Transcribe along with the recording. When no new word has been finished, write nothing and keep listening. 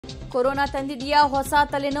Corona ತಂದಿದೆಯಾ ಹೊಸ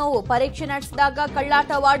ತಲೆನೋವು? ಪರೀಕ್ಷೆ ನಡೆಸಿದಾಗ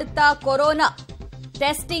ಕಳ್ಳಾಟವಾಡುತ್ತಾ ಕೊರೋನಾ?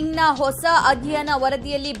 ಟೆಸ್ಟಿಂಗ್ನ ಹೊಸ ಅಧ್ಯಯನ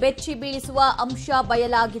ವರದಿಯಲ್ಲಿ ಬೆಚ್ಚಿ ಬೀಳಿಸುವ ಅಂಶ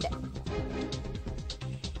ಬಯಲಾಗಿದೆ.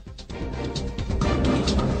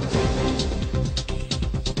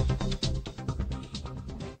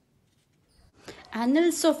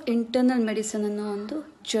 ಆನಲ್ಸ್ ಆಫ್ ಇಂಟರ್ನಲ್ ಮೆಡಿಸಿನ್ ಅನ್ನೋ ಒಂದು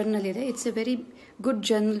ಜರ್ನಲ್ ಇದೆ. It's A very good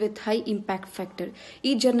journal with high impact factor.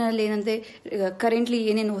 ಈ ಜರ್ನಲ್ ಏನಂದರೆ ಕರೆಂಟ್ಲಿ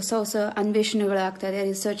ಏನೇನು ಹೊಸ ಹೊಸ ಅನ್ವೇಷಣೆಗಳಾಗ್ತಾ ಇದೆ,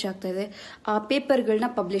 ರಿಸರ್ಚ್ ಆಗ್ತಾ ಇದೆ, ಆ ಪೇಪರ್ಗಳನ್ನ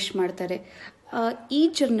ಪಬ್ಲಿಷ್ ಮಾಡ್ತಾರೆ. ಈ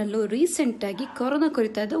ಜರ್ನಲ್ಲು ರೀಸೆಂಟಾಗಿ ಕೊರೋನಾ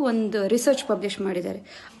ಕುರಿತಾದ ಒಂದು ರಿಸರ್ಚ್ ಪಬ್ಲಿಷ್ ಮಾಡಿದ್ದಾರೆ.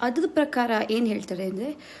 ಅದ್ರ ಪ್ರಕಾರ ಏನು ಹೇಳ್ತಾರೆ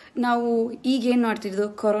ಅಂದರೆ, ನಾವು ಈಗೇನು ಮಾಡ್ತಿದ್ದು,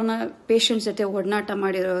 ಕೊರೋನಾ ಪೇಷಂಟ್ಸ್ ಜೊತೆ ಒಡನಾಟ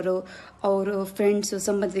ಮಾಡಿರೋರು, ಅವರು ಫ್ರೆಂಡ್ಸು,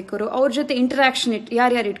 ಸಂಬಂಧಿಕರು, ಅವ್ರ ಜೊತೆ ಇಂಟರಾಕ್ಷನ್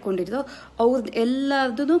ಯಾರ್ಯಾರು ಇಟ್ಕೊಂಡಿದ್ದೋ ಅವ್ರದ್ದು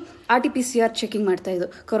ಎಲ್ಲದೂ RT-PCR checking ಮಾಡ್ತಾಯಿದ್ದು,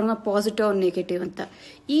 corona positive or negative ಅಂತ.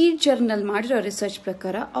 ಈ ಜರ್ನಲ್ ಮಾಡಿರೋ ರಿಸರ್ಚ್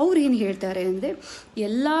ಪ್ರಕಾರ ಅವ್ರು ಏನು ಹೇಳ್ತಾರೆ ಅಂದರೆ,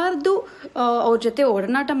 ಎಲ್ಲರದ್ದು ಅವ್ರ ಜೊತೆ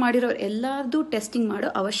ಒಡನಾಟ ಮಾಡಿರೋ ಎಲ್ಲರದ್ದು ಟೆಸ್ಟಿಂಗ್ ಮಾಡೋ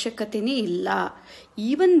ಅವಶ್ಯಕತೆನೇ ಇಲ್ಲ.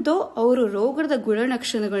 ಈವನ್ ದೋ ಅವರು ರೋಗದ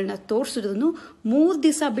ಗುಣಲಕ್ಷಣಗಳನ್ನ ತೋರಿಸಿದ್ರು 3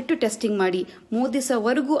 ದಿವಸ ಬಿಟ್ಟು ಟೆಸ್ಟಿಂಗ್ ಮಾಡಿ, 3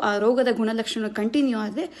 ದಿವಸವರೆಗೂ ಆ ರೋಗದ ಗುಣಲಕ್ಷಣ ಕಂಟಿನ್ಯೂ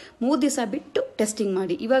ಆದರೆ 3 ದಿವಸ ಬಿಟ್ಟು ಟೆಸ್ಟಿಂಗ್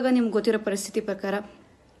ಮಾಡಿ. ಇವಾಗ ನಿಮ್ಗೆ ಗೊತ್ತಿರೋ ಪರಿಸ್ಥಿತಿ ಪ್ರಕಾರ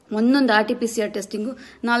ಒಂದೊಂದು RT-PCR ಟೆಸ್ಟಿಂಗು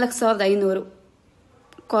 4500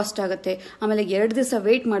 ಕಾಸ್ಟ್ ಆಗುತ್ತೆ. ಆಮೇಲೆ 2 ದಿವಸ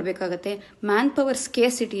ವೆಯ್ಟ್ ಮಾಡಬೇಕಾಗತ್ತೆ. ಮ್ಯಾನ್ ಪವರ್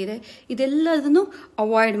ಸ್ಕೇಸಿಟಿ ಇದೆ. ಇದೆಲ್ಲದನ್ನು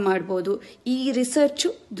ಅವಾಯ್ಡ್ ಮಾಡ್ಬೋದು ಈ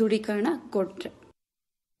ರಿಸರ್ಚು ದೃಢೀಕರಣ ಕೊಟ್ಟರೆ.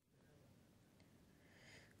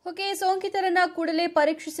 ಓಕೆ, ಸೋಂಕಿತರನ್ನ ಕೂಡಲೇ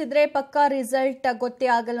ಪರೀಕ್ಷಿಸಿದ್ರೆ ಪಕ್ಕಾ ರಿಸಲ್ಟ್ ಗೊತ್ತೇ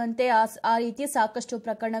ಆಗಲ್ವಂತೆ. ಆ ರೀತಿ ಸಾಕಷ್ಟು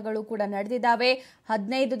ಪ್ರಕರಣಗಳು ಕೂಡ ನಡೆದಿದ್ದಾವೆ.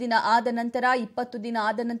 15 ದಿನ ಆದ ನಂತರ, 20 ದಿನ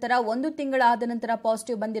ಆದ ನಂತರ, 1 ತಿಂಗಳಾದ ನಂತರ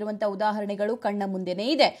ಪಾಸಿಟಿವ್ ಬಂದಿರುವಂತಹ ಉದಾಹರಣೆಗಳು ಕಣ್ಣ ಮುಂದೆನೇ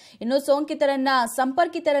ಇದೆ. ಇನ್ನು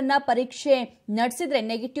ಸಂಪರ್ಕಿತರನ್ನ ಪರೀಕ್ಷೆ ನಡೆಸಿದ್ರೆ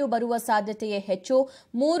ನೆಗೆಟಿವ್ ಬರುವ ಸಾಧ್ಯತೆಯೇ ಹೆಚ್ಚು.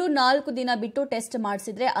 3-4 ದಿನ ಬಿಟ್ಟು ಟೆಸ್ಟ್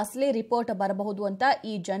ಮಾಡಿಸಿದ್ರೆ ಅಸಲಿ ರಿಪೋರ್ಟ್ ಬರಬಹುದು ಅಂತ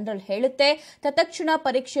ಈ ಜನರಲ್ ಹೇಳುತ್ತೆ. ತತ್ಕ್ಷಣ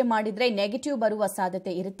ಪರೀಕ್ಷೆ ಮಾಡಿದ್ರೆ ನೆಗೆಟಿವ್ ಬರುವ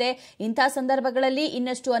ಸಾಧ್ಯತೆ ಇರುತ್ತೆ. ಇಂತಹ ಸಂದರ್ಭಗಳಲ್ಲಿ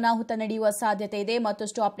ಇನ್ನಷ್ಟು ಅನಾಹುತ ನಡೆಯುವ ಸಾಧ್ಯತೆ ಇದೆ.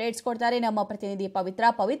 ಮತ್ತಷ್ಟು ಅಪ್ಡೇಟ್ಸ್ ಕೊಡ್ತಾರೆ ನಮ್ಮ ಪ್ರತಿನಿಧಿ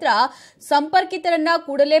ಪವಿತ್ರ. ಸಂಪರ್ಕಿತರನ್ನ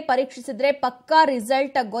ಕೂಡಲೇ ಪರೀಕ್ಷಿಸಿದ್ರೆ ಪಕ್ಕಾ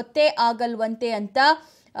ರಿಸಲ್ಟ್ ಗೊತ್ತೇ ಆಗಲ್ವಂತೆ ಅಂತ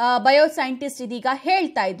ಬಯೋಸೈಂಟಿಸ್ಟ್ ಇದೀಗ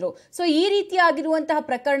ಹೇಳ್ತಾ ಇದ್ರು. ಸೊ ಈ ರೀತಿಯಾಗಿರುವಂತಹ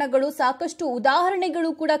ಪ್ರಕರಣಗಳು ಸಾಕಷ್ಟು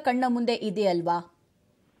ಉದಾಹರಣೆಗಳು ಕೂಡ ಕಣ್ಣ ಮುಂದೆ ಇದೆ ಅಲ್ವಾ?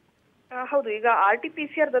 ಹೌದು, ಈಗ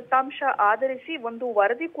RT-PCR ದತ್ತಾಂಶ ಆಧರಿಸಿ ಒಂದು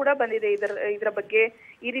ವರದಿ ಕೂಡ ಬಂದಿದೆ. ಇದರ ಬಗ್ಗೆ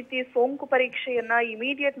ಈ ರೀತಿ ಸೋಂಕು ಪರೀಕ್ಷೆಯನ್ನ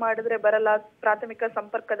ಇಮಿಡಿಯೇಟ್ ಮಾಡಿದ್ರೆ ಬರಲ್ಲ ಪ್ರಾಥಮಿಕ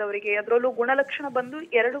ಸಂಪರ್ಕದವರಿಗೆ, ಅದರಲ್ಲೂ ಗುಣಲಕ್ಷಣ ಬಂದು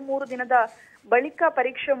 2-3 ದಿನದ ಬಳಿಕ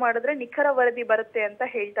ಪರೀಕ್ಷೆ ಮಾಡಿದ್ರೆ ನಿಖರ ವರದಿ ಬರುತ್ತೆ ಅಂತ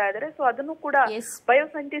ಹೇಳ್ತಾ ಇದ್ದಾರೆ. ಸೊ ಅದನ್ನು ಕೂಡ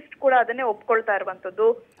ಬಯೋಸೈಂಟಿಸ್ಟ್ ಕೂಡ ಅದನ್ನೇ ಒಪ್ಕೊಳ್ತಾ ಇರುವಂತದ್ದು.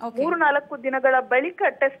 3-4 ದಿನಗಳ ಬಳಿಕ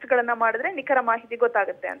ಟೆಸ್ಟ್ ಗಳನ್ನ ಮಾಡಿದ್ರೆ ನಿಖರ ಮಾಹಿತಿ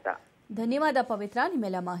ಗೊತ್ತಾಗುತ್ತೆ ಅಂತ. ಧನ್ಯವಾದ ಪವಿತ್ರ,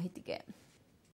 ನಿಮ್ಮೆಲ್ಲ ಮಾಹಿತಿಗೆ.